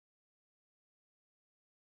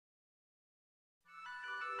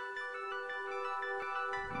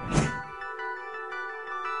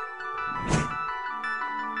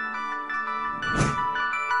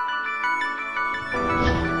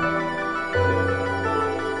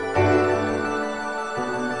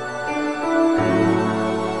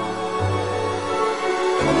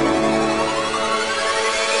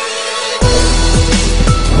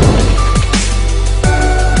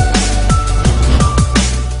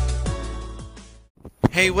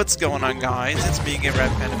Hey, what's going on, guys? It's me,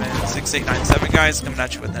 Gamertag 6897, guys, coming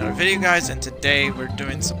at you with another video, guys. And today we're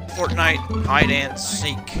doing some Fortnite hide and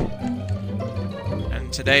seek.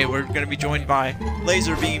 And today we're going to be joined by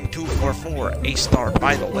Lazer Beam 244, A-Star,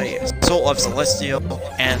 by the way, SoulOfCelestial,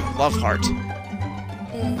 and Loveheart.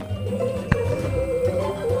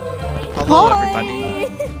 Hello, everybody.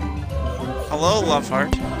 Hello,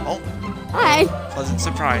 Loveheart. Oh, hi. Pleasant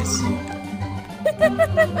surprise.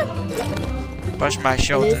 Brush my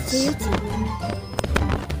shoulders.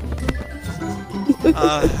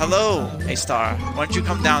 Hello, A-Star. Why don't you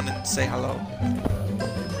come down and say hello?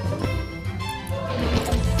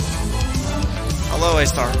 Hello,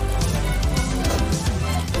 A-Star.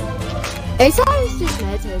 A-Star is just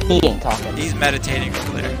meditating. He ain't talking. He's meditating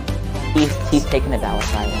over there. He's taking a valid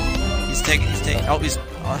silence. He's taking, oh, he's,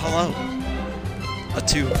 hello. A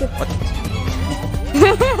 2. What?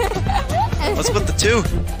 What's with the 2?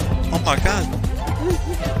 Oh my god.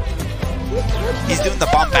 He's doing the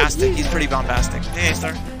bombastic. He's pretty bombastic. Hey,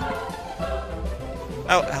 A-Star.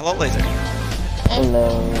 Oh, hello, Lazer.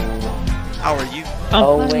 Hello. How are you?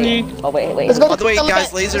 Oh, wait. Oh, wait. By the way,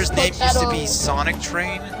 guys, Lazer's name used to be Sonic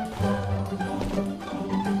Train.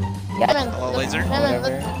 Yeah. Hello, Lazer.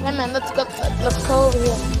 Hey man, let's go over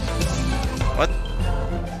here. What?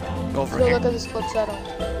 Go over Let's go here. look at this flip shadow.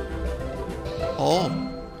 Oh.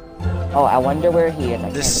 Oh, I wonder where he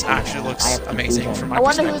is. This actually looks amazing from my I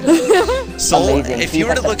wonder who perspective. this is. So, Amazing. if you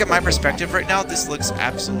were to look at my perspective right now, this looks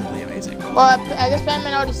absolutely amazing. Well, I guess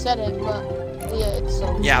Batman already said it, but yeah, it's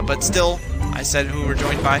so. Yeah, but still, I said who we're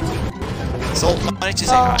joined by. So, why don't you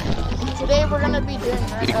say hi? Today we're gonna be doing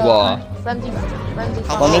friendly. Hello,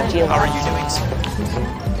 Bonjour. how are you doing, sir?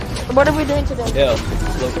 What are we doing today? Yeah,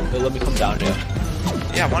 let me come down here.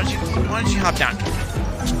 Yeah, why don't you hop down?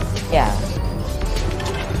 Yeah.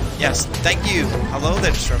 Yes, thank you. Hello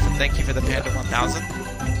there, Surfer. Thank you for the Panda 1000.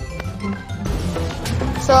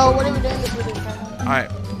 So what are we doing this video?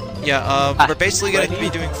 Alright. Yeah, we're basically going to be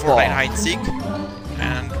doing Fortnite hide and seek.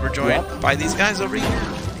 And we're joined by these guys over here.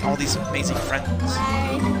 All these amazing friends.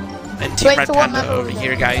 And Team Red Panda over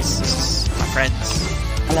here, guys. This is my friends.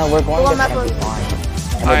 No, we're going to Friendly Farm.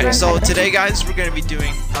 Alright, so today, guys, we're going to be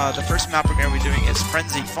doing, the first map we're going to be doing is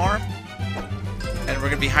Frenzy Farm. And we're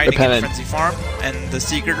going to be hiding in Frenzy Farm. And the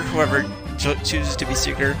Seeker, whoever chooses to be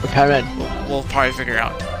Seeker, we'll probably figure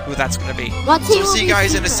out who that's going to be. So we'll see you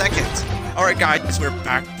guys in a second. Alright, guys, we're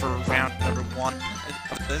back for round number 1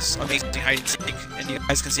 of this amazing hide and seek. And you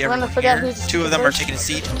guys can see everyone here. 2 of them are taking a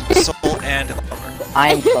seat, Soul and Lover.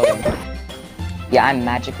 I'm floating. Yeah, I'm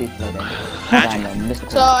magically floating. Magic.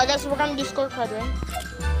 So I guess we're gonna do scorecard, right?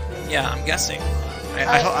 Yeah, I'm guessing.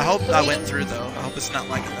 I hope that went through, though. I hope it's not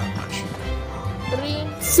like that much. 3.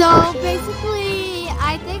 So basically,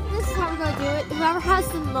 I think this is how we're gonna do it. Whoever has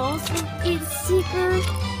the most is Seeker.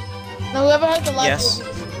 No, whoever has the last.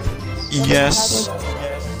 Yes.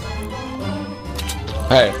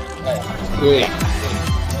 Hey. 3,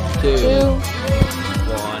 2, 2,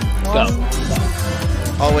 1, go.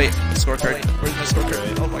 Oh wait, scorecard. Where's my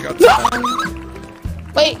scorecard? Oh my god.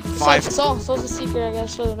 Wait, 5. Soul's a secret, I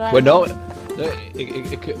guess. So right. Wait, no.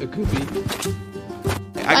 It could be.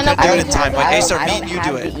 I could do it in time, but A-Star, me and you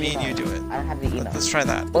do it. Me and you do it. I don't have the email. Let's try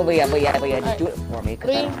that. Wait, just do it for me.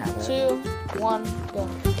 3, 2, 1, go.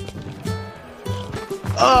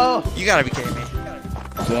 Oh! You gotta be kidding me.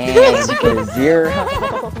 Dang, 0.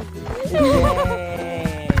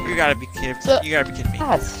 You gotta be kidding. You gotta be kidding me.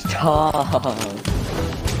 That's tough.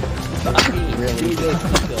 Really?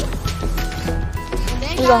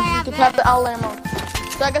 You can have the owl ammo.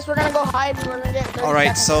 So I guess we're gonna go hide and we're gonna get 30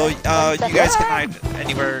 Alright, seconds. so you guys can hide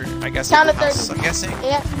anywhere, I guess, in Count the to house, 30. I'm guessing.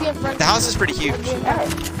 It has to be in front. The house is pretty huge.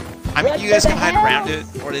 I mean, you guys can hide around it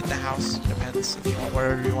or in the house. Depends if you want,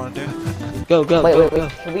 whatever you want to do. Go. Wait.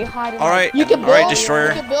 Can we hide in Alright, You can build, alright, Destroyer.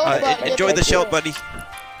 you can build, but Enjoy the show, buddy.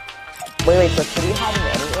 Wait, so can we hide in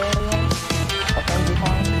any area? A Friendly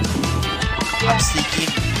Farm? I'm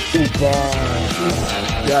seeking.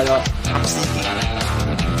 Yeah, no. I'm seeking.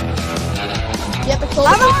 You have to close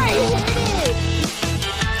I'm it.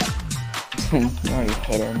 already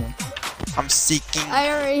hit him. I'm seeking. I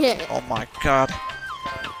already hit. Oh my god.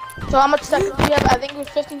 So how much seconds do we have? I think we have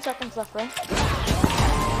 15 seconds left, right?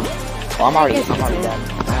 Well, I'm already done.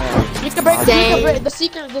 You can break. The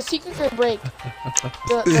seeker can break.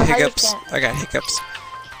 The Hiccups. can't. I got hiccups.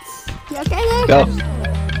 You okay there? Go.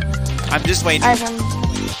 I'm just waiting.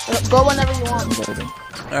 Alright, go whenever you want.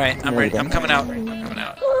 Alright, I'm ready. I'm coming out.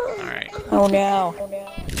 Alright. Oh no.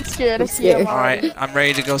 I'm scared. Alright, I'm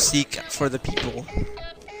ready to go seek for the people.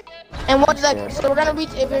 And what's that? So we're gonna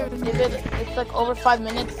reach if it's like over 5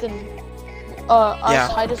 minutes, then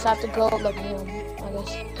us hiders have to go like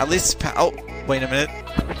guess. At least, oh, wait a minute.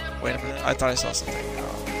 I thought I saw something.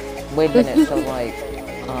 Wait a minute, so like,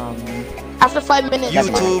 After 5 minutes,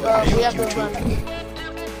 YouTube, we have to run.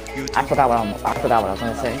 YouTube. I forgot what I was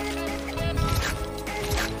gonna say.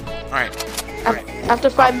 Alright. After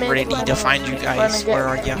 5 minutes, Ready to find you guys. Where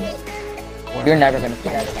are you? You're never gonna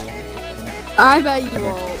find it. I bet you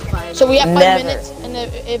won't find So we have 5 Never. minutes, and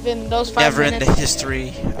if in those 5 Never in minutes the history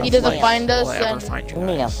he of doesn't life find us, will I ever then find you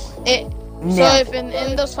No. guys. so No. if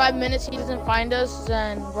in those 5 minutes he doesn't find us,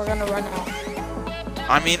 then we're gonna run out.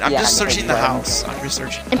 I mean, I'm Yeah, just I'm searching the gonna run. house. I'm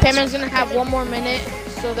researching. And Payman's gonna have 1 more minute,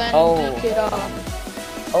 so then Oh. he could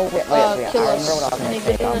Oh wait, kill I us. remember what I was And gonna if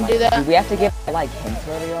say. he doesn't Like, do that, do we have to give like hints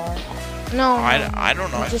where we are? no. I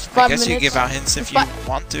don't know. Just I 5 guess you minutes. give out hints if you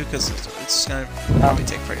want to, because it's gonna probably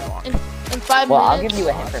take pretty long. In 5 Well, I'll minutes. give you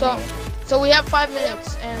a hint for me. So we have 5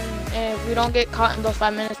 minutes, and if we don't get caught in those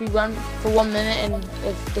 5 minutes, we run for 1 minute, and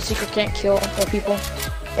if the secret can't kill the people,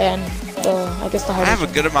 then I guess the I hardest. have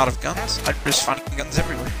a good amount of guns. I'm just finding guns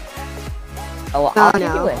everywhere. Oh, well, No, I'll give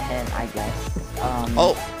no. you a hint, I guess.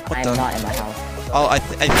 Oh, what I'm the? not in my house. Oh, I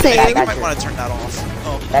think Same. I That's might your- want to turn that off.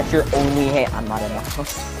 Oh, That's your only hint. I'm not in my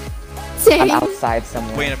house. Same. I'm outside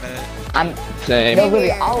somewhere. wait a minute. I'm. Same. No,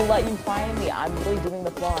 really, I'll let you find me. I'm really doing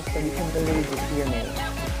the floss so you can literally just hear me.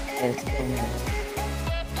 And it's killing me.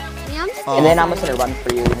 Yeah, I'm just Oh. And then I'm just gonna run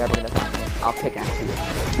for you. You're never gonna find me. I'll pick after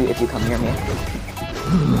you if you come near me.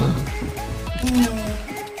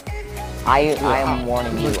 I am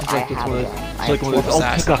warning you. I have a gun. I It's like am one of those, What was oh,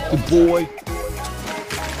 that? pick up the boy.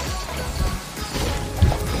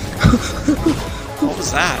 What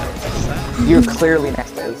was that? You're clearly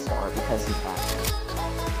next to AStar because he's back.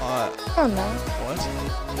 Oh no. What?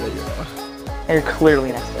 You're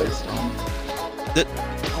clearly next to AStar.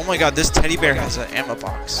 Oh my god, this teddy bear has an ammo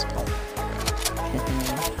box. Oh my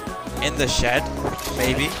god. In the shed?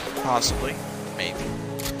 Maybe. Possibly. Maybe.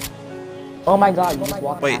 Oh my god, you just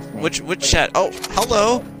walked Wait, past me. which shed? Oh,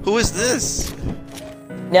 hello! Who is this?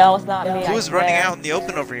 No, it's not me. Who I is running swear. out in the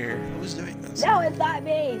open over here? Who's doing this? No, it's not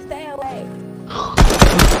me. Stay away.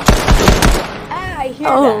 Ah, I hear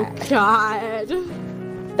Oh that. god.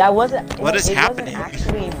 That wasn't. What is it happening? Wasn't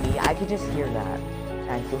actually me. I could just hear that.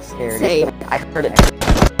 I feel scared. Same. I heard it.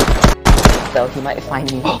 So he might find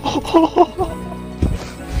me.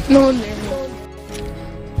 No, no.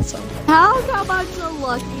 How come I'm so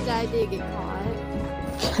lucky that I didn't get caught?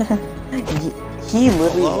 he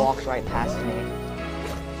literally Hello? walks right past me.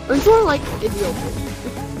 I'm sort of like in the open.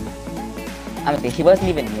 I mean, he wasn't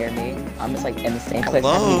even near me. I'm just like in the same place.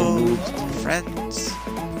 I haven't even Hello? moved. Friends.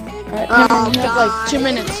 Alright, Oh Payman, you have like 2 god.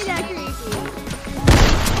 minutes. Ain't that creepy?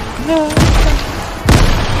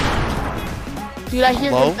 Dude, I hear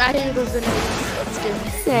Hello? those enemies. That's scary.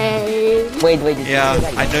 Same. Wait, did you Yeah, hear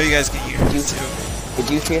that? I know you guys can hear this too. Did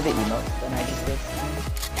you hear the emote that I just did?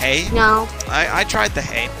 Hey? No. I tried the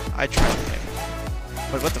hay. I tried the hay.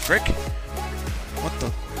 Wait, what the frick? What the?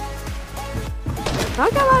 How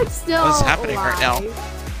come I'm still What is happening right now? alive?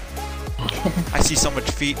 I see so much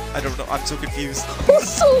feet. I don't know. I'm so confused. I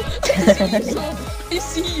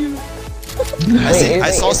see you.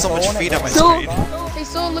 I saw so much feet on my So, screen. hey,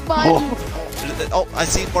 Soul, look behind you. Oh, I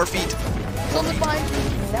see more feet. Soul, look behind you.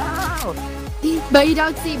 No! But you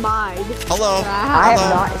don't see mine. Hello. I Wow. have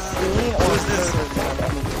not seen or Who's this? heard of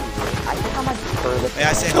any. I think I'm like furthest. May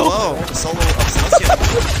I say hello? SoulOfCelestial.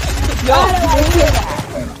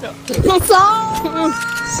 So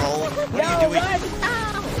Soul, what are you doing?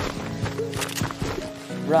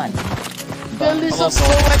 Run. There is Hello, a Soul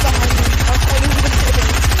right behind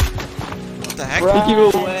What the heck? Run. Keep you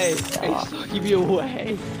away. Hey, keep you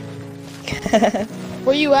away. you.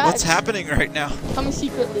 Where you at? What's happening right now? Coming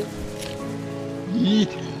secretly. Yeet.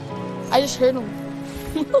 I just heard him.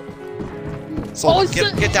 Soul, Oh,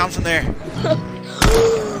 shit. get down from there.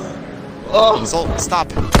 Oh. Soul, stop.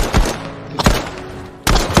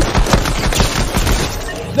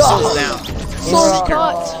 No. Soul's down. Soul's Secret.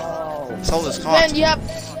 caught. Soul is Then caught. you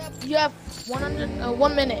have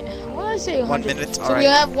 1 minute. What did I say? 1 100? minute. So Alright. we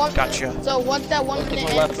have one. Gotcha. So once that 1 minute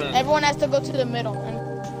my ends, weapon. everyone has to go to the middle, and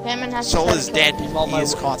Payman has Soul to. is dead. Give all He my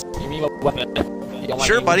is caught. Give me my weapon. You don't want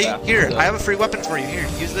Sure, me buddy. back, Here, so- I have a free weapon for you. Here,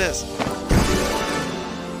 use this.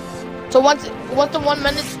 So once the 1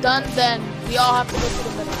 minute's done, then we all have to go to the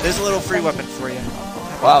middle. There's a little free weapon for you.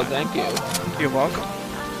 Wow, thank you. You're welcome.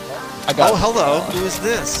 I got Oh, hello. Who is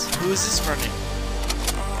this? Who is this running?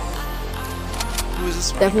 Who is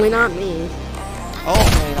this running? definitely not me. Oh,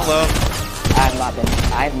 hello. I have not been.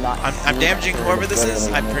 I have not. I'm seen damaging or whoever this heard of is.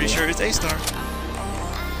 any I'm pretty movie. sure it's AStar.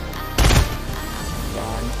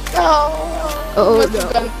 Oh Must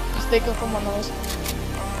have no. been mistaken for someone else.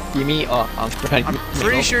 Give me, I'm trying to I'm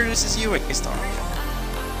pretty sure this is you, AStar.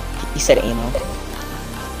 He said anal.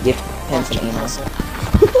 Give him some anal.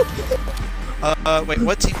 Wait,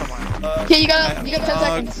 what team am I? Okay, you got 10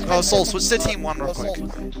 seconds. Oh, Soul, switch to team 1 real quick.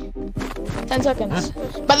 10 seconds.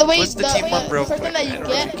 By the way, What's the team one real the person quick? that you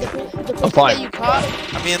get, the person fine. that you caught,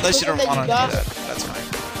 I mean, unless you don't want to do that, that's fine.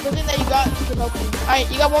 the person that you got should help you. Alright,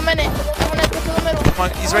 you got 1 minute. Everyone has to go to the middle. Come on,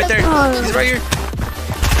 he's right there. He's right here.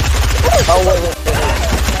 Oh wait.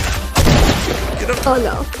 Get him. Oh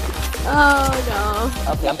no. Oh no.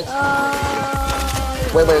 Okay, I'm just. Oh.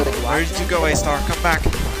 Wait. Where did you go, A-Star? Come back.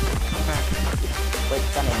 Come back. Wait,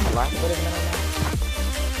 Sunny, last what is the middle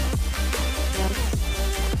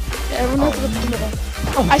Yeah, everyone has to go to the middle.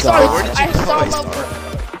 now? I saw Where did you go, A-Star?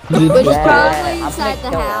 Which is probably I'm inside the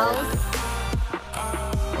gonna kill house.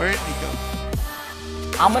 Where did he go?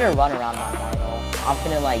 I'm gonna run around my idol. I'm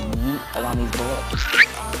gonna like yeet around these bullets.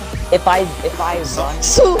 If I run.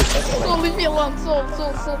 Soul, leave me alone. Soul,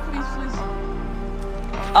 please.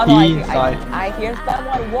 Oh no, Inside. I hear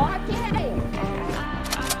someone walking.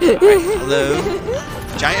 Hello?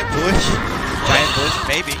 Giant bush? Giant bush?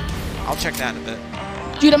 Maybe. I'll check that in a bit.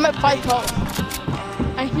 Dude, I'm at 5 health.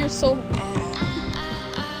 I hear Soul.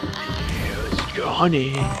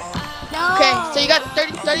 Honey. No. Okay, so you got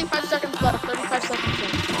 35 seconds left. 35 seconds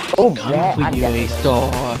left. Oh yeah, Come I'm for you, definitely.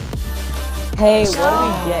 A-Star. Hey, what do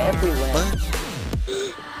we get if we win?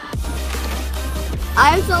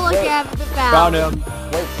 I'm so lucky I have the Found found. him.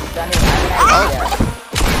 Wait, Sunny, I have an idea.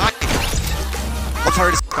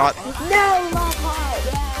 Love is caught. No, my heart.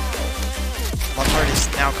 Love is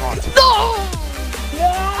now caught.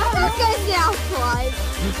 This guy's now caught.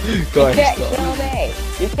 Go You ahead, can't A-Star. kill me.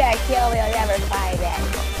 You can't kill me. I'll never find it.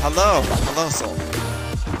 Hello. Hello, Soul.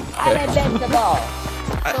 I'm invincible.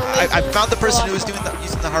 I found the person who was using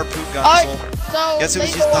the harpoon gun, Alright, Soul. so Guess who was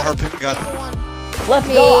Lazer using the won. harpoon gun? Lazer won. Let's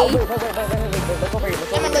Me. go. Wait. Look over here. Look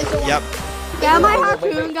Damn over it, here. Lazer won. Yep. Got my Wait,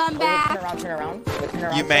 harpoon gun back. Turn around. Wait, turn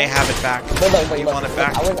around. You may have it back. Wait, You want it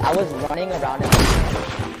back? I was running around it.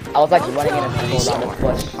 I was like running in a circle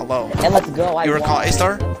around this bush. Hello. And let's go. I You recall won.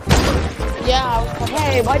 A-Star? Yeah, I was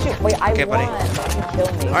Hey, why'd you? Wait, I Okay, won. buddy. Why'd you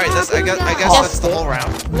kill me? Alright, I guess that's the whole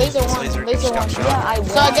round. Lazer won. Lazer Lazer just got won. shot. Yeah, I won.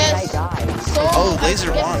 So I guess- and I died. Soul, Oh,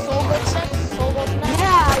 Lazer I guess won. Soul goes next. Soul goes next.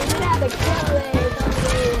 Yeah, you had to kill it.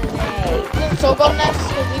 Soul go next,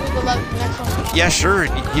 because he was the next one. Yeah, sure.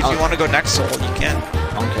 If you want to go next, Soul, you can.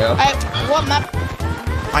 Okay. Alright, what map?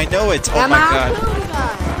 I know it. Oh Got my my god. harpoon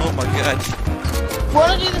gun. Oh my god.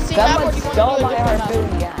 Wanna do the same map or do you Someone stole wanna my do a different map?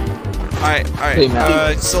 harpoon gun. Alright. Hey,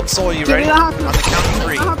 man. Soul, you Give ready? me a On harpoon. the count of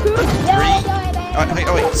 3. A harpoon?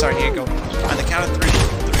 Wait, sorry, here you go. On the count of 3. 3,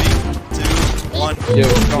 2, 1. Two,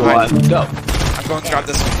 Go hide. one, go. I'm going to grab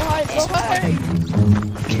this one. Go ahead.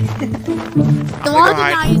 The I'm one gonna go did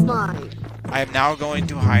not hide. use mine. I am now going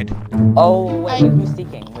to hide. Oh, wait, who's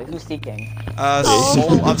seeking? Who's seeking?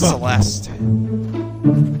 Soul of Celeste.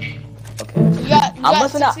 Okay. You got I'm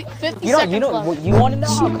listening up. 50 You seconds know, left. you want to know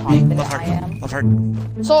how confident Love I heart. am? Love heart.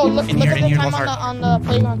 So look In at here, the time love heart. on the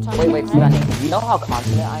playground time. Wait, right? Sunny. You know how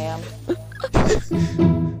confident I am?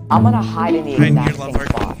 I'm gonna hide in the Hide in exact your love same heart.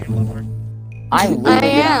 spot. In your love heart. I'm literally I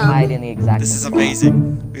gonna am. hide in the exact This is same spot.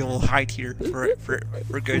 amazing. We will hide here for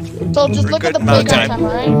good. So just For a look at good the amount of playground time. time,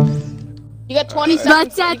 alright? You got 20 But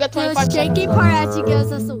seconds. You that got the 25 shaky seconds. part actually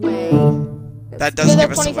gives us away. That You doesn't got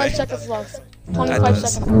give us 25 away. seconds left. That 25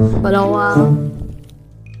 does. seconds left. But oh wow.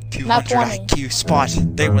 200 20. IQ spot.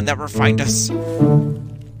 They will never find us.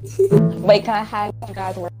 Wait, can I hide you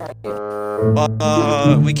guys? Where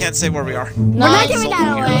are you? We can't say where we are. We're not 9, giving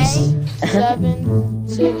that away. 7,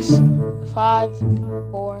 6, 5,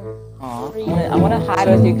 4, Aw, 3, I wanna hide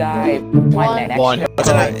with you guys. My One. next One. trip.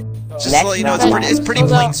 Just to let you know, it's pretty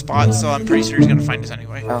plain spot, so I'm pretty sure he's gonna find us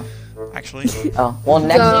anyway. Oh. Actually. Oh, well,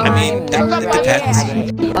 next So- time. I mean, it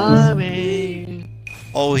depends. Coming.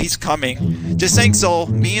 Oh, he's coming. Just saying, Soul,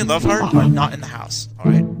 me and Loveheart are not in the house.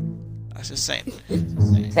 Alright? I was just saying.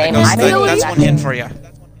 Same. That's, I'm in the that's exact one hint same- for you.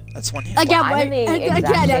 That's one hint. Again, I'm in the again,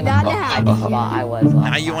 exact same I'm not in the spot house. I was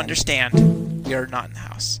last Now you time. understand. You're not in the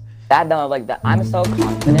house. That no, like that. I'm so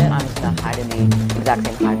confident. I'm just gonna hide in the exact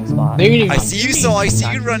same hiding spot. Maybe I see you, Soul. I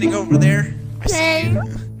see you running over there. I see you.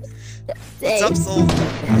 What's up, Soul?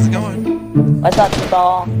 How's it going? What's up,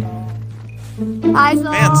 Saul? I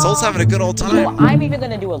saw. Man, Soul's having a good old You know, time. I'm even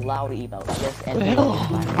gonna do a loud emote. Just and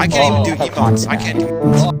I can't even do so emotes. I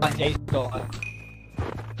confident. can't do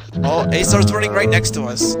Oh, A-Star's running right next to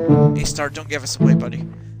us. A-Star, don't give us away, buddy.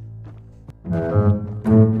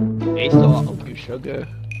 A-Star, I'll give you sugar.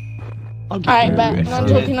 I'll give Alright, you bet. a None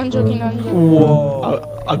skin. joking, none joking, none joking.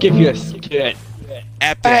 Whoa. I'll give you a skin.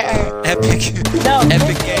 Epic. Alright. Epic. No.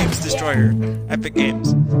 Epic Games Destroyer. Epic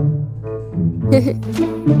Games.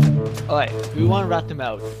 Alright, we want to rat them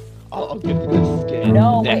out. I'll give you the skin.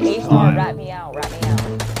 No, next wait, A-Star, time. rat me out, rat me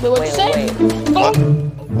out. Wait, what'd you say?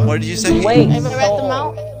 What did you say? Wait, Ever rat them Soul.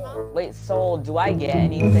 out? Wait, Soul, do I get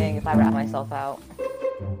anything if I rat myself out?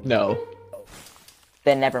 No.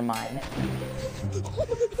 Then never mind.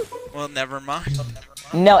 Well, never mind.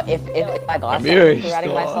 No, if I got I'm something very for ratting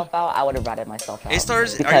sure. myself out, I would have ratted myself out.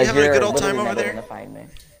 A-Stars, are you Because having a good you're old time literally over never there? gonna find me.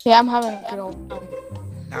 Yeah, I'm having a good old time.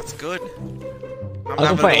 That's good. I'm I'll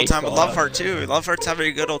having a play good old time with A-Star. Loveheart too. Loveheart's having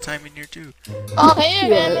a good old time in here too. Oh, hey,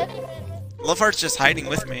 man. Loveheart's just hiding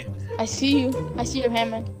with me. I see you. I see your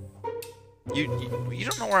hand, man. You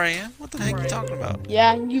don't know where I am? What the heck are you talking about?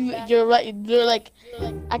 Yeah, you're right. You're like,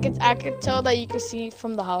 I could tell that you can see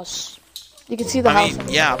from the house. You can see the I house. mean,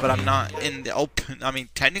 from yeah, but I'm not in the open. I mean,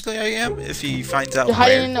 technically I am if he finds out You're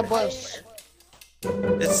hiding in where. a bush.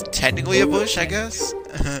 It's technically a bush, I guess.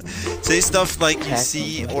 Say stuff like you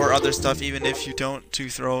see or other stuff even if you don't to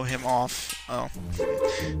throw him off. Oh.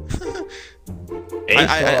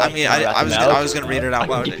 I mean, I was gonna read it out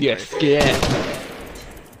loud. Give you a Anyway. skin.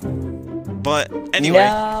 But anyway,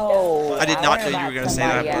 No, I did not know wanna you were gonna rat say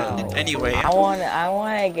that. somebody But out. anyway, I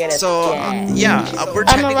wanna get a so skin. yeah, we're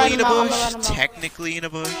I'm gonna technically in a run 'em out, I'm bush. gonna run 'em out. Technically in a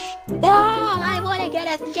bush. No, I want to get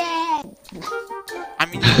a skin. I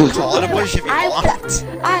mean, you can call it a bush if you I want.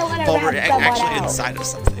 I want to But we're rat someone actually out. inside of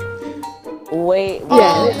something. Wait,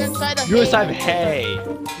 Oh, wait. you're inside a You're hay. inside of hay.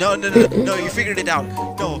 No, you figured it out.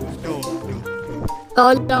 No.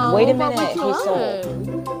 Oh no. Wait a but minute, which he's one? sold.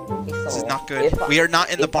 This is not good. We are not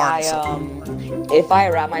in the barn. If I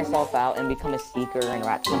rat myself out and become a seeker and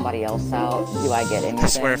rat somebody else out, do I get anything? I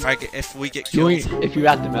swear, if we get You killed, ain't, if you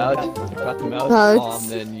rat them out,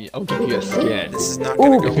 then I'll give you a skin. this is not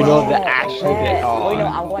gonna go if you well. know the actual Bet. bit on. Wait, no,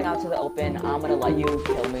 I'm going out to the open. I'm gonna let you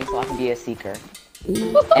kill me so I can be a seeker.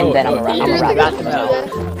 And then I'm gonna rat them out.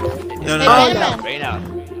 No. Hey, no. man. Right now.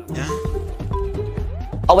 Yeah.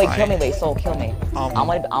 Oh wait, Fine. kill me, wait, Soul, kill me. I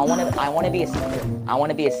wanna be a seeker. I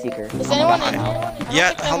wanna be a seeker. Is I'm anyone gonna in rat them out.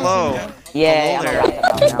 Yeah. Hello. Yeah, I'm Hello gonna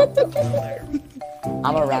rat them out now.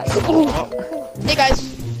 I'm a rat them out. Hey guys,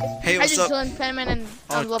 Hey, I what's just up? chilling, Penman and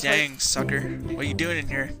Oh Love dang, sucker! What are you doing in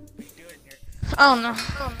here? I don't know.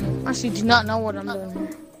 Actually, do not know what I'm doing here.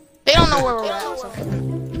 They don't know where we're at. So.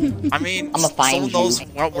 I mean, I'ma find someone knows you.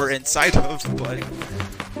 what we're inside of, but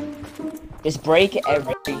Just break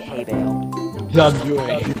every hay bale. Yeah, I'm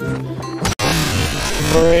doing.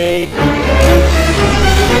 Break.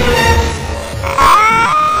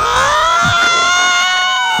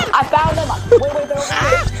 I found them! Wait, they're over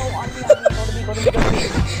here! Go on me, go to me.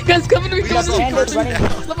 Guys, come to me, We come to me. Panda's running.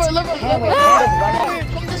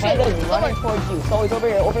 Panda's running towards you. So he's over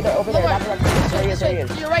here, over there. Not the left. There he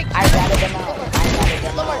is. You're right. I ratted them out.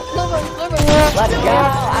 Let's go.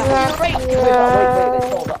 Right. Wait.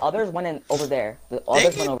 So the others went in over there. The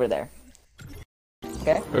others went over there.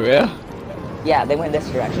 Okay? For real? Yeah, they went this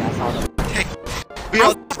direction. I saw them. we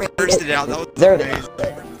all bursted it out. That was They're- amazing.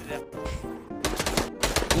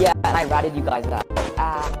 Yeah, and I ratted you guys out.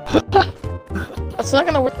 It's not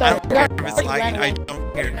gonna work I that don't care if it's lagging. I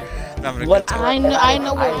don't care. I'm gonna What? continue. I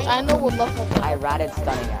know what love is. I ratted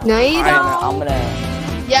stunning out. No, you I'm don't.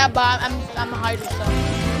 gonna. Yeah, but I'm a hider, so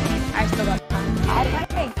I still got time. I'm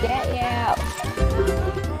gonna get you.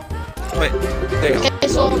 Wait, there you go. Okay,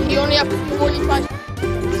 so you only have 45. No,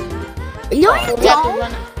 you You have to don't.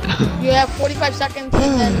 run it. You have 45 seconds,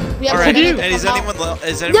 and then we have All right, 10 minutes and to is come anyone out.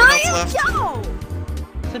 is No, anyone else you left? don't.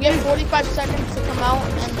 We have 45 seconds to come out,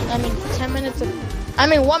 and I mean 10 minutes.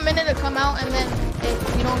 1 minute to come out, and then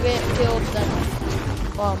if you don't get killed, then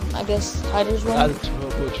I guess hiders win. That's a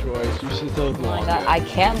terrible choice. You should have My longer. God, I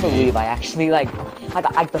can't believe I actually like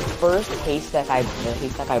the first haystack I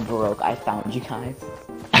broke. I found you guys.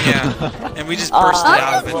 Yeah, and we just bursted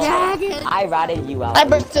out of it. Dragon. I ratted you out. I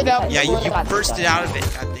bursted out. Yeah, you got bursted stunning. out of it.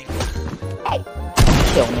 I think Hey,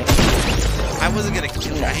 kill me. I wasn't gonna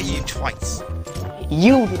kill you. I hit you twice.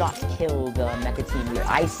 You do not kill the mecha team leader.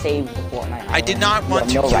 I saved the Fortnite. I did not want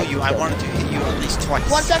to kill you. I wanted to hit you at least twice.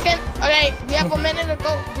 1 second. Okay, we have a minute to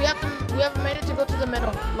go. We have a minute to go to the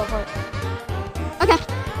middle. Love heart. Okay.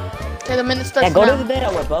 Okay, the minute starts Yeah, go now. to the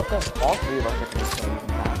middle. We're both of all three of us are finishing.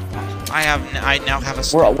 I now have a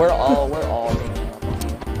We're all gonna gang up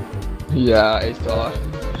on you. Yeah, A-Star.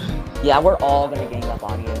 Yeah, we're all gonna gang up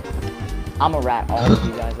on you. I'm a rat all of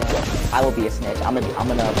you guys out. I will be a snitch. I'm gonna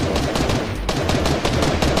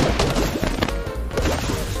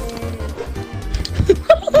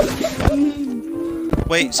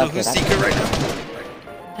Wait, so Okay, who's that's- Seeker right now?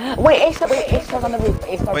 Wait, A-Star's on the roof.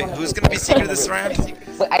 A-Star's Wait, on the who's roof. gonna be A-Star's Seeker on the this roof. round?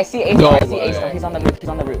 Wait, I see A-Star. I see No A-Star. way. He's on the roof. He's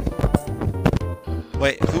on the roof.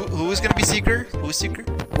 Wait, who is gonna be Seeker? Who's Seeker?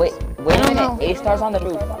 Wait, Wait a minute, A-Star's on the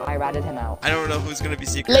roof. I ratted him out. I don't know who's gonna be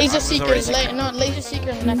Seeker. Laser Seeker. Laser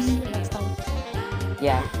Seeker next time.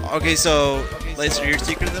 Yeah. Okay, so Laser, you're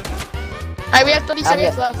Seeker then? Alright, we have 30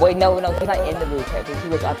 seconds left. Wait, no, he's not in the roof. He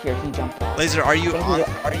was up here. He jumped off. Laser, are you on?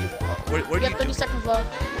 Are you? What We are you have 30 doing? seconds left.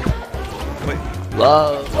 Wait.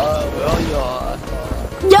 Whoa, where are you at?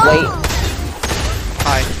 No! Wait.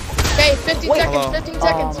 Hi. Okay, 15 Hello. seconds, 15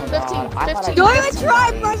 seconds, Oh my 15, God. I thought 15. Don't even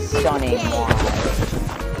try, brother. Stunning.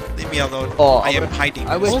 Leave me alone. Oh, I am hiding.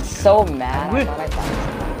 I wish- I'm so mad. I thought I found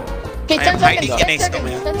Okay, I 10 am seconds, hiding 10 in a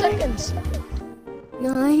seconds, snowman. 10 seconds.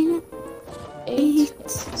 9, 8,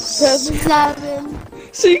 7,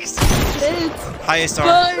 6. 6, Hi, A-Star.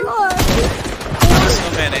 5,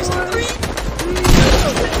 Snowman, A-Star.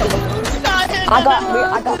 I got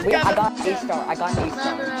A-Star. I got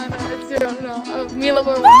A-Star. No, it's 0, no. Me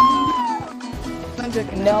level 1. I'm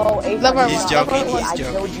joking. No, A-Star. Level He's one. joking, Level he's one.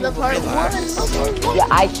 joking. I showed you Level before. Relax. Yeah,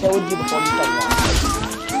 I showed you before you said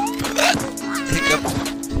Hiccup.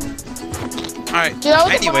 Alright, Dude, I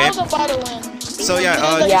was anyway. about to win. So yeah,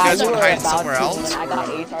 one. you Yeah, guys you want to were hide about somewhere to, else? and I got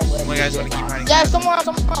A-Star. You guys want to keep hiding? Yeah, somewhere else.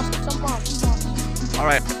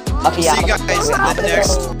 Alright, Okay, yeah. see you guys in the next I'm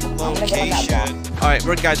gonna go on that location. Alright,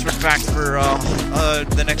 we're back for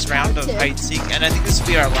the next round of hide and seek, and I think this will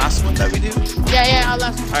be our last one that we do. Yeah, I'll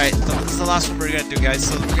last one. Alright, so this is the last one we're gonna do, guys.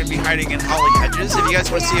 So we're gonna be hiding in holly hedges. If you guys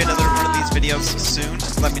want to see another one of these videos soon,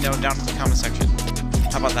 let me know down in the comment section.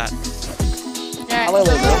 How about that? Yeah, Oh, wait,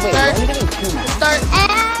 let me get 2 minutes. start.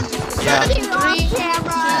 Yeah. Starting 3.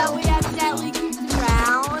 camera. We accidentally goofed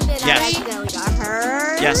around and Yes. I accidentally got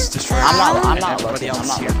hurt. Yes, destroy. I'm not everybody looking. else I'm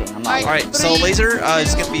not here. looking. I'm not Alright. looking. Alright, so Lazer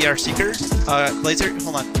is gonna be our seeker. Lazer,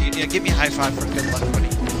 hold on. You give me a high five for good luck, buddy.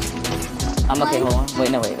 I'm okay, hold on.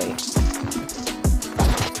 Wait. Alright,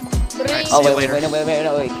 Three. see Oh, you wait. later. Can we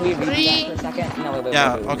read Three. that for a second? No, wait.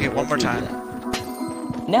 Yeah, wait. okay, one more time.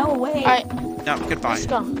 No, wait. Alright, No, goodbye. let's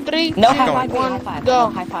go. 3, No, 2, high five, 1, high five. go. No,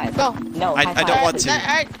 high five. Go. No, I high five. don't want to.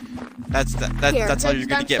 Alright, That's all you're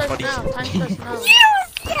gonna get, buddy. Time starts now. You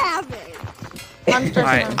savage. Time starts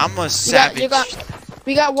Alright, now. I'm a savage.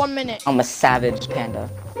 We got 1 minute. I'm a savage panda.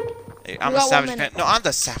 I'm You a got 1 savage minute. pan. No, I'm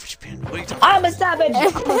the savage pan. What are you talking I'm a savage. I'm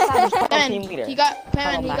a savage Pen, team leader. he got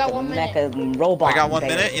 1 minute. Mecha robot. I got 1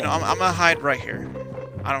 baby. minute. You know, I'm gonna hide right here.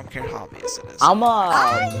 I don't care how obvious it is. I'm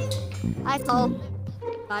a. I told.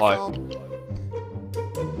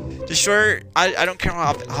 Destroyer, I don't care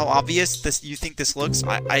how obvious you think this looks.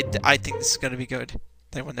 I think this is gonna be good.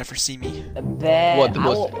 They will never see me. Bet. What, the I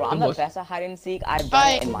most- will, the I'm the most- best at hide and seek. I've done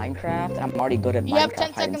it in Minecraft. I'm already good at You Minecraft. have 10 hide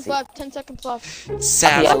and seconds seek. left. 10 seconds left.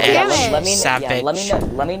 Savage. Yeah, Savage. let me Savage. let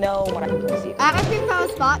me know when I can come see it. I haven't figured out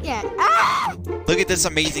a spot yet. Ah! Look at this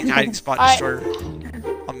amazing hiding spot, Alright. Destroyer.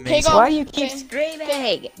 Take Amazing. off. Why do you keep Okay.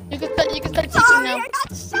 screaming? You can start teaching Sorry, now. I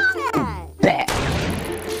got shot at. Bet.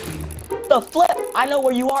 The flip. I know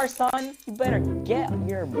where you are, son. You better get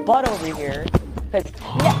your butt over here. Cause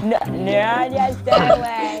no, just stay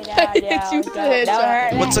away. No, You don't did,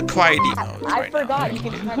 hurt me. What's a quiet mode I right now? forgot. You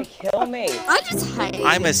can try to kill me. I just hate.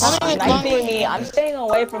 I'm a Sniping me. I'm staying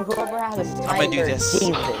away from whoever has a sniper. gonna do this.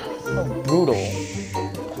 Jesus, so brutal.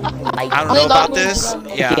 I don't know about this.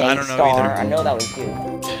 Yeah, I don't know I either. know that was you.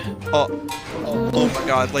 Oh my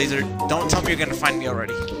God, Lazer! Don't tell me you're gonna find me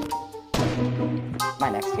already. My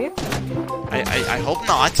next view? I hope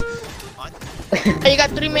not. Hey, you got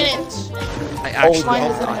 3 minutes. I actually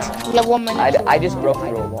Oh, hope not. You have 1 minute. I just broke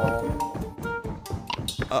through a wall.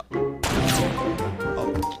 Oh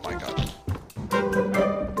my God.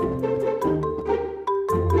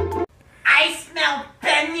 I smell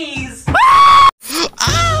pennies! Ah!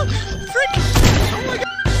 Frick!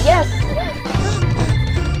 Yes!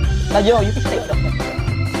 Now, yo, you can say something.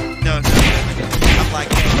 No. I'm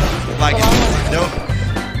lagging. No.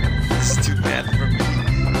 This is too bad for me.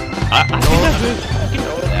 I fucking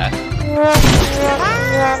know that.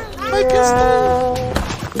 My pistol.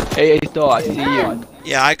 Hey, Star, I see you.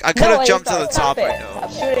 Yeah, I could No, have wait, jumped to the stop top it. right now.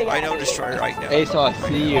 Stop shooting I at know me. Destroyer right now. Hey, Star, I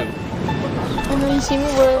see you. I know you see me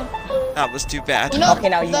where. That was too bad. You know, Okay,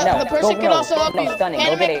 now you know. the person can also help you. Stunning. Go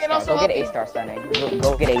Anime get can A-Star. also Go get help you. A-Star, Stunning.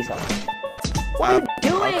 Go get A-Star. What are you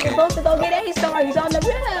doing? okay. You're supposed to go get A-Star. He's on the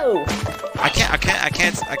roof. I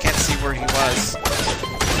can't see where he was.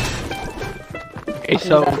 Hey,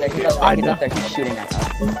 so, He's I up know, there. He's shooting at us.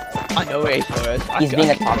 I know where Star is. He's being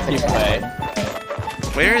a toxic play.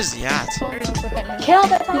 Where is he at? Kill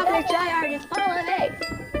the toxic giant. Just follow me.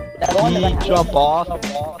 Now, go on the He right hand. jump off.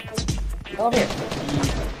 Go over here.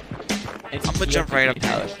 I'm gonna jump right up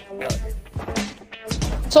there.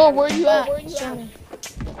 So, where are you at? Show me.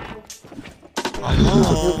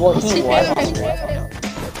 Oh. Well, he was on the roof.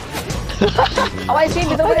 Oh, I see him.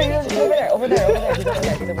 He's over there. He's over there. Over there. Over there. He's over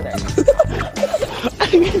there. He's over there. I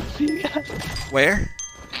can see that. Where?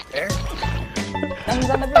 Where? No, he's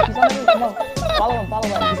on the roof. He's on the roof. No. Follow him. Follow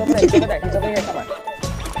him. He's over there. He's over there. He's over here somewhere.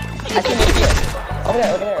 I see him here. Over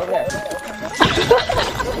there. Over there. Over there.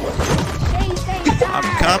 I'm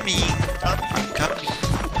coming. I'm coming.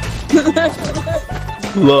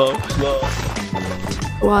 Love, love.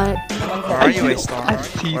 What? Where are you, AStar? I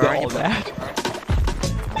see Where are all you? that.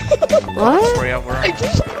 What? Where are you?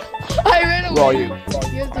 I ran away. Where are you? You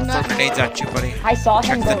guys do Throw not grenades at you, buddy. I saw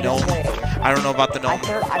him Check go the this gnome. way. I don't know about the I gnome.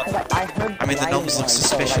 heard. I heard. I mean, the gnomes look blinding,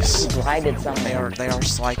 suspicious. So like, he blinded something. They are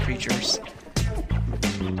sly creatures.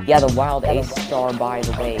 Yeah, the wild AStar, by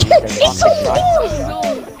the way. The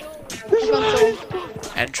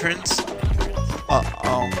Entrance? Oh,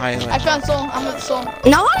 hi. I found Soul. I'm with Soul.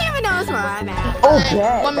 No one even knows where I'm at.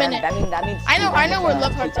 Okay. 1 minute. That means. I know where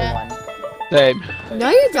Love Heart's at. Same. No,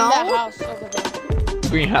 you That don't. house over there.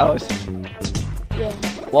 Greenhouse. Yeah.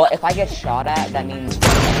 Well, if I get shot at, that means.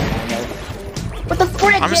 What the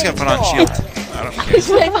frick? I'm just gonna put on shield. I don't care. It's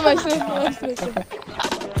next to my sister.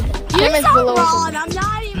 You're Image so below us. wrong. I'm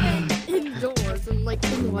not even indoors. I'm like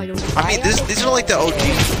in the wide open. I mean, these are like the OG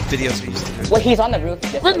videos we used to do. Well, he's on the roof.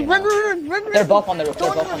 This way. Run. They're both on the roof.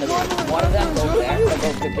 They're both on the roof. One of them goes there.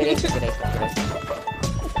 So go to get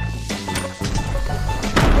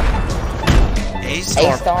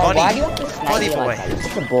AStar, AStar, why do you buddy. have to snipe Buddy me boy. like that? You're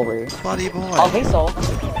such a bully. Buddy boy. Oh, hey, Soul.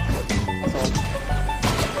 Hey,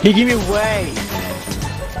 Soul. He gave me away.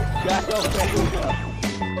 Got no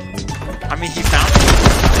I mean, he found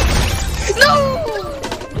it. No!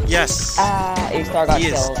 Yes. AStar got He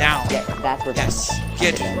is killed. down. Yeah, that's revenge.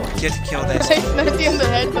 Yes. Get killed, I AStar. smacked you in the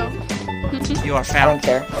head though. You are I don't found.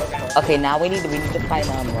 care. Okay, now we need to find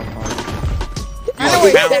more fun. I know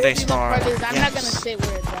where found exactly AStar. the part is. I'm not gonna Yes. say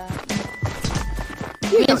where it's at.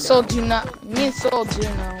 Me and Soul do know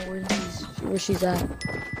where she's at.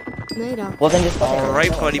 They don't. Well, then just All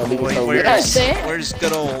right, buddy boy. Where's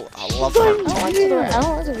good old Love Heart? I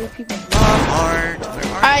don't like to read people. Love Heart. Where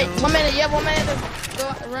are Alright, you? 1 minute. You have 1 minute to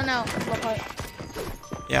go run out.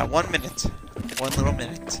 Yeah, 1 minute. 1 little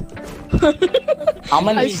minute. I'm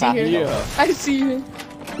gonna I be see trapped. her. Yeah. I see you.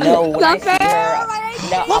 No, when I Not see her, fair.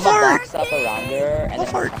 no, I'm Love gonna Heart. box up around her and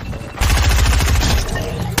Love then. Heart.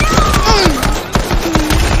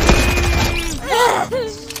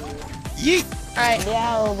 Yeet. Alright,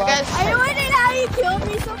 No, guys. I wondered how you killed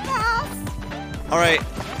me so fast. All right.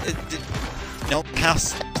 Nope.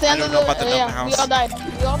 House. The I end don't of know the about the gnome we house. all died.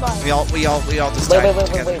 We all died. We all just died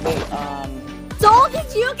together. wait. Soul,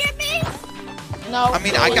 did you get me? No. I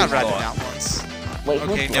mean, I got ratted out once. Wait,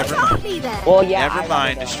 Okay, who's never right? Got me then. Well, yeah. Never I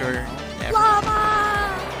mind, gotta go. Destroyer. Never.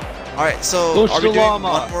 Llama. All right, so Go are we doing llama.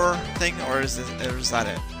 one more thing, or is that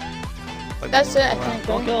it? Like, That's it, I wow. think.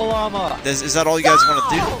 Don't kill a llama. Is that all you guys want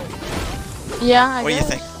to do? Yeah, I What do you guess.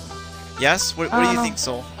 think? Yes? What do you think,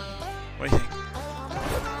 Soul? What do you think?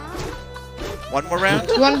 One more round?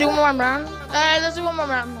 You want to do one more round? Let's do one more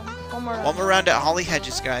round. One more round. One more round at Holly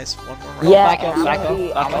Hedges, guys. One more round. Yeah, Back up, and back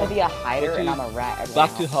I'm gonna up. be a hider Back and to- I'm a rat. as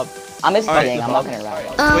Back well. to hub. I'm just Alright. kidding. I'm not gonna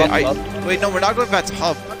rat. Wait, no, we're not going back to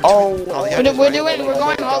Hub. Oh, Holly We're Hedges, right?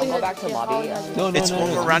 going Holly Go back to Hedges. lobby. No, It's one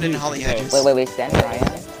more round in Holly Hedges. Wait. Stand where I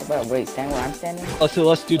am. Wait, stand where I'm standing.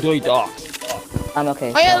 Let's do Dirty Dogs. I'm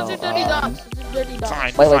okay. Oh yeah, so, let's do Dirty Dogs. Let's do Dirty Dogs.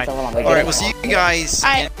 Fine, Wait, fine. so hold on. Wait, All right, wait. we'll see you guys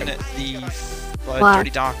Alright. in the What? Dirty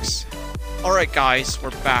Docks. All right, guys, we're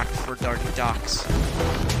back for Dirty Docks.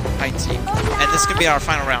 Hi, team. And this is gonna be our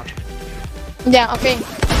final round. Yeah, okay.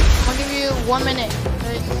 I'll give you 1 minute.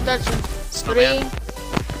 Start you. Snowman.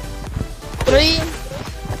 3,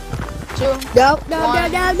 2, No.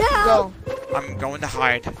 go. I'm going to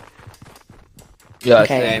hide. Yeah,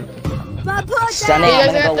 Okay. same. Stunning, You I'm guys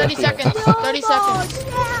gonna go got 30 with you. seconds. 30 seconds.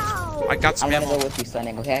 I got I'm some gonna ammo. go with you,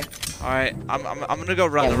 Stunning. Okay. All right, I'm gonna go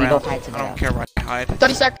run Yeah, the we go round. hide I together. don't care where I hide.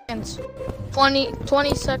 30 seconds. 20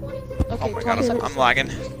 seconds. Oh Okay, my 20 god, seconds. I'm lagging.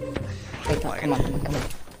 Wait, come on.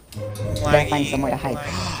 Gotta Lagging. find somewhere to hide.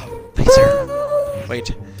 Laser.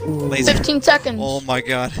 Wait. Laser. 15 seconds. Oh my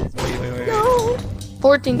god. Wait.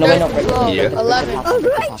 14, No, 13, wait, 12, Yeah. 11,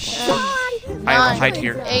 Alright, 10, Sean. I will 9, hide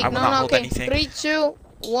here. 8, I will no, not no, hold okay. anything. 3, 2,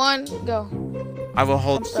 1, go. I will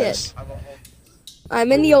hold Shit. this.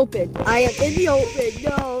 I'm in the open. I am in the open.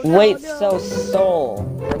 No. Wait, no. so Soul,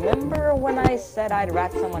 remember when I said I'd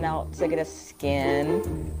rat someone out to get a skin?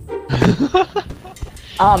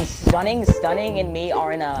 Stunning, and me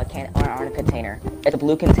are in a container. It's a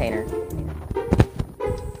blue container.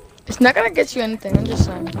 It's not gonna get you anything, I'm just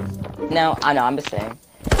saying. No, I know. I'm just saying.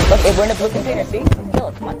 Look, if we're in a blue container, see? Kill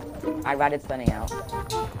it. Come on. I ratted Stunning out.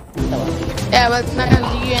 Kill it. Yeah, but it's not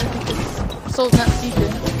gonna do you anything because Soul's not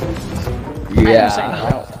secret. Yeah.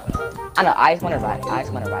 I know. I just want to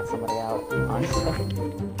rat somebody out. Honestly.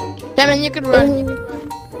 Kevin, you could run.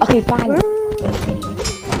 Okay, fine.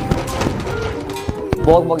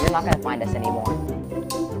 Well, you're not gonna find us anymore.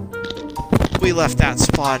 We left that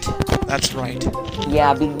spot. That's right.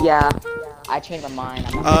 Yeah, I changed my mind.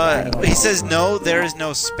 I'm not he says no, there is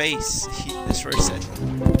no space. That's what he said.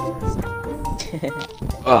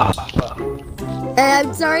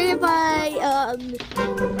 I'm sorry if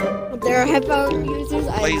there are headphone users.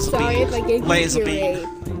 I'm sorry if I gave you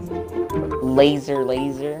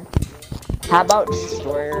Lazer. How about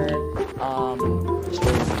Destroyer?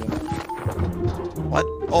 What?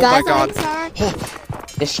 Oh Guys, my god.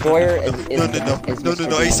 Destroyer is No,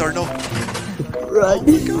 AStar, no. Run.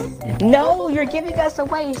 No, you're giving us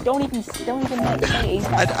away. Don't even say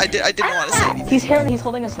AStar. I didn't want to say anything. He's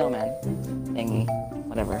holding a snowman thingy.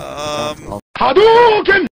 Whatever.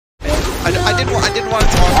 Hadouken! I didn't want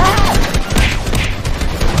to talk.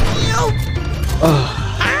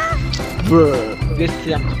 Bruh, this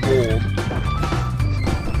I'm cold.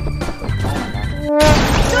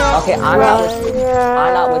 Okay, I'm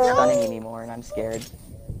not with stunning anymore, and I'm scared.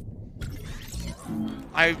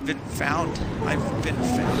 I've been found.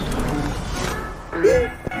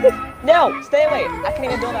 No, stay away. I can't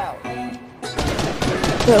even build out.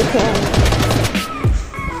 Okay.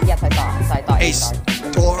 Yes, I thought. AStar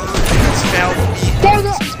has found me.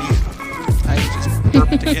 Excuse me. I just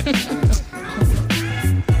burped again.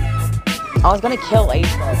 I was gonna kill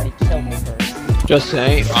AStar, but he killed me first. Just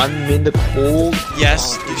saying, I'm in the cold.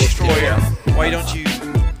 Yes, Destroyer. Why don't you?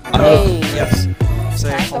 Hey. Yes.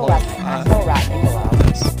 Say I still hello. rat people out.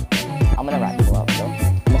 I'm gonna rat people out, so I'm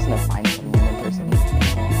just gonna find some random person.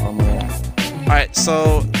 Alright,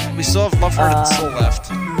 so we still have Loveheart and Soul left.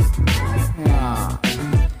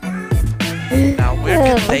 Now, where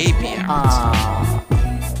can they be at?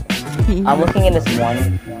 I'm looking in this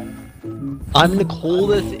one. I'm in the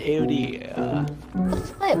coldest area.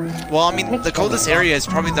 Well, I mean, the coldest area is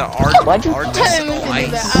probably the artisanal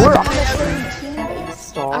ice. We're on the same team,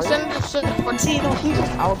 Star. I'll send it to See, no, he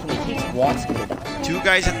just out me. He just wants me to die. Two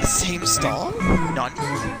guys in the same stall? None.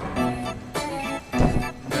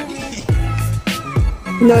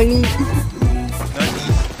 Nani.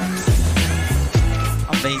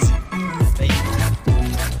 Amazing.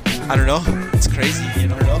 I don't know. It's crazy.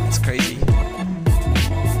 It's crazy.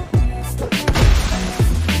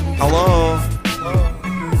 Hello?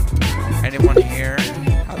 Anyone here?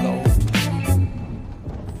 Hello?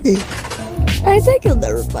 I think you'll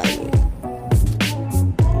never find me.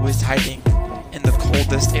 Who is hiding in the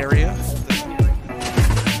coldest area?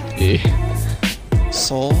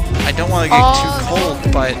 Soul? I don't want to get too cold,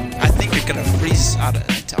 but I think you're gonna freeze out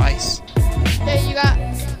into ice. Hey, you got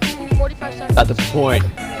 45 seconds. At the point.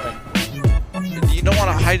 You don't want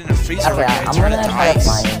to hide in a freezer Okay, or I'm gonna try to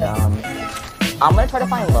find I'm gonna try to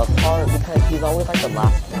find Loveheart because he's always like the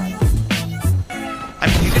last one. I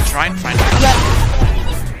mean, you can try and find him.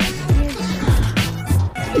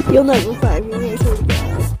 You'll never find me. I swear to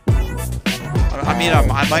God. I mean, I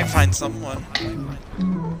might find someone.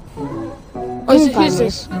 Oh, who's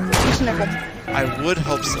this? I would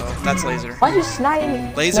hope so. That's Lazer. Why are you sniping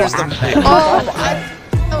me? Lazer's the pick. Oh,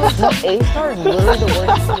 AStar is literally the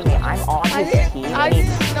worst team. I'm on his team and he's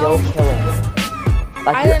still killing me.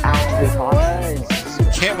 Like, you're actually cautious.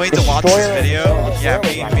 Can't wait to watch this video. Yeah,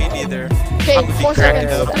 me neither. Okay, I'm gonna be 4 cracking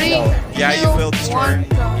seconds. up. 3, Yeah, you will, Destroyer. 1,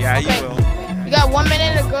 go. Yeah, you Okay. will. You got 1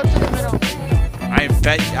 minute to go to the middle. I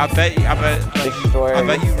bet you right now. I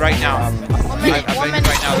bet you right now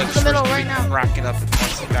that Destroyer's gonna be cracking up and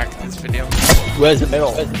watching back in this video. Where's the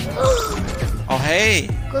middle? Oh, hey.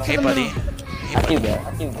 Go to Hey, the buddy. middle. I feel good.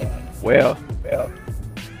 Where?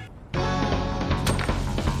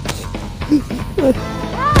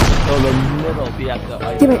 So the middle be at the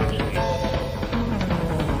ice. Damn it.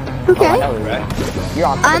 Okay. Right? You're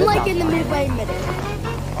on. I'm like in the midway middle.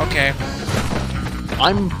 Okay.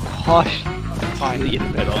 I'm partially in the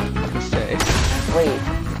middle, let's say. Wait.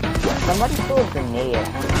 Somebody threw a grenade at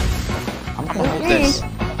me. I'm gonna hold this. I'm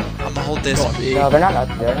gonna hold this. No, they're not up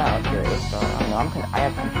here, so I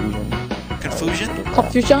have confusion. Confusion?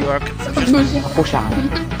 Confusion? You are confusion? Confusion.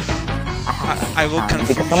 I will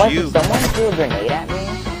Because confuse you. someone threw a grenade at me.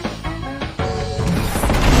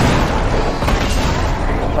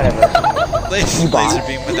 Whatever. Laser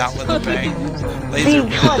beam without with a bang. Laser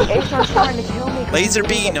beam. AStar's trying to kill me. Laser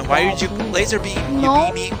beam. Why did you laser beam? You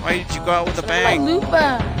beanie. Why did you go out with a bang?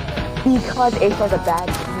 Because AStar's a bad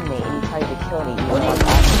teammate and he tried to kill me.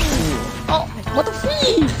 Oh, what the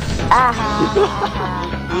freak?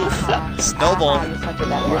 Snowball. You're such a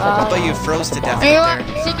bad How about you froze to death You know right what?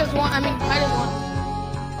 there? Seekers won. I mean, Fighters won.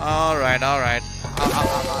 Alright.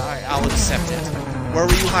 I'll accept it. Where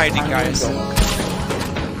were you hiding, guys?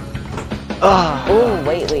 Oh,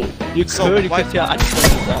 wait. You could, yeah, I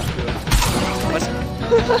just What?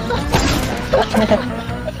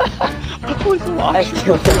 I was watching.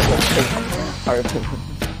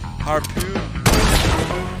 Harpoon.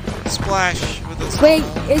 Splash with a... Wait,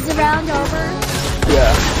 is the round over?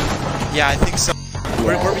 Yeah. Yeah, I think so.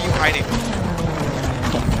 Where were you hiding?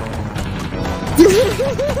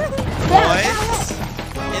 What?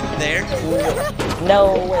 In there?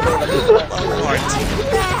 No way.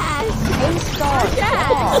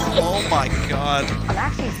 Oh my god. I'm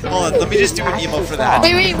actually Hold on, let me just do an emote for that.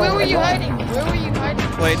 Wait, where were you hiding?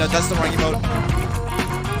 Wait, no, that's the wrong emote.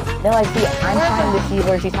 No, I see. I'm trying to see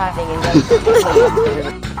where she's hiding and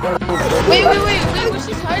Wait, where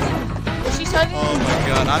she's hiding? Where she's hiding? Oh my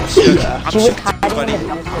god, I'm shook. I'm She was shook too, hiding buddy. in the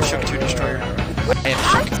dumpster I'm shook too, right Destroyer. I am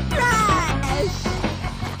I'm shook. trash.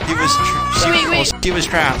 He was she was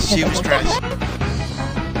trash. She was trash.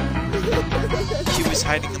 She was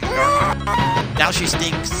hiding in the garden. Now she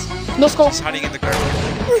stinks. Let's go. She's hiding in the garden.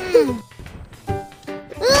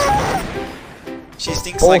 She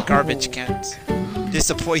stinks like garbage cans.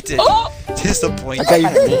 Disappointed. Disappointed. I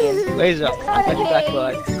got you. Laser, I got you back,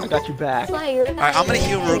 bud. I got you back. Alright, I'm gonna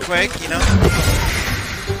heal real quick, you know?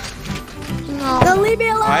 Don't leave me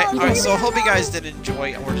alone. Alright, so I hope you guys did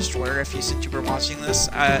enjoy Our Destroyer since you were watching this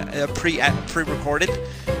pre-recorded.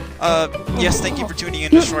 Yes, thank you for tuning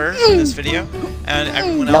in, Destroyer, in this video. And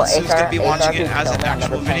everyone else who's going to be watching it as an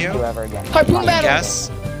actual video. Harpoon battle. Guess.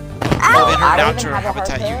 Oh, in her outro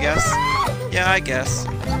habitat, you guess? Yeah, I guess.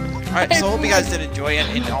 Alright, so I hope you guys did enjoy it,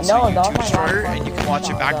 and also YouTube Destroyer, and you can watch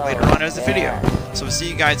it back later on as a video. So we'll see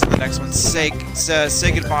you guys in the next one. Say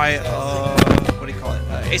goodbye, what do you call it?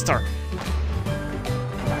 A-Star.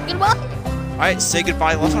 Goodbye. Alright, say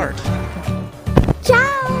goodbye, Love Heart.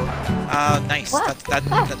 Ciao. Nice.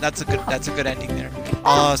 That's a good ending there.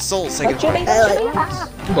 Soul, say goodbye.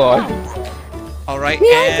 Bye. Alright,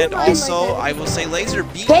 and also I will say Lazer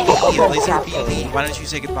B. Lazer B. Why don't you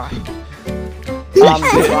say goodbye? Goodbye,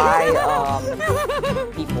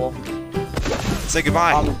 people. Say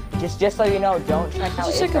goodbye. Just so you know, don't check out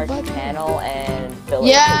A-Star's channel and fill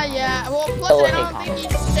Yeah. Well, plus I don't think you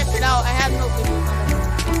should check it out. I have no video.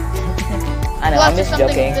 I know, I'm just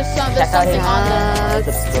joking. There's Check out his channel,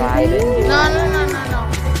 subscribe, and No.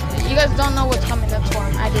 You guys don't know what's coming. That's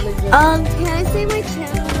why I deleted it. Can I say my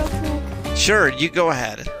channel real quick? Sure, you go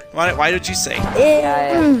ahead. Why did you say?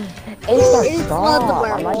 It's Love the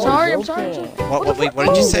Werewolf. I'm sorry. Wait, what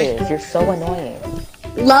did you say? You're so annoying.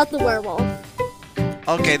 Love the Werewolf.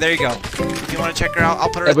 Okay, there you go. If you want to check her out, I'll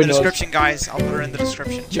put her in the description, guys. I'll put her in the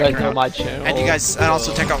description. You guys know my channel. And you guys, and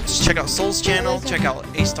also check out Soul's channel. Check out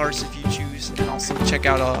A-Stars if you choose, and also check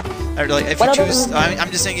out if you choose. I'm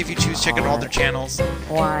just saying if you choose, check out all their channels.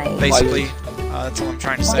 Why? Basically, that's all I'm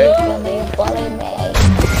trying to say.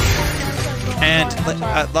 And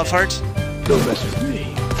Love Heart. Don't mess with me.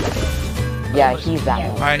 Yeah, he's that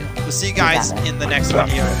one. Alright, we'll see you guys in the next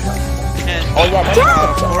video. And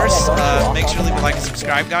yeah, of course, make sure to leave a like and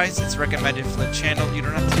subscribe, guys. It's recommended for the channel. You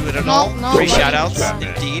don't have to do it at all. Free shoutouts,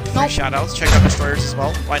 indeed. Free shoutouts. Check out Destroyers as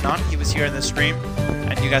well. Why not? He was here in the stream,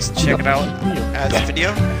 and you guys can check it out as a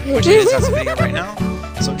video, which it is as a video right now.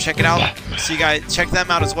 So check it out. See you guys. Check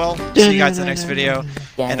them out as well. See you guys in the next video.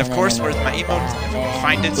 And of course, where's my emote? If you can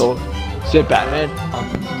find it. Say Batman.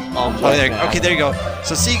 Okay, there you go.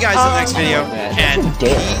 So see you guys in the next video, and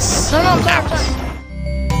peace out.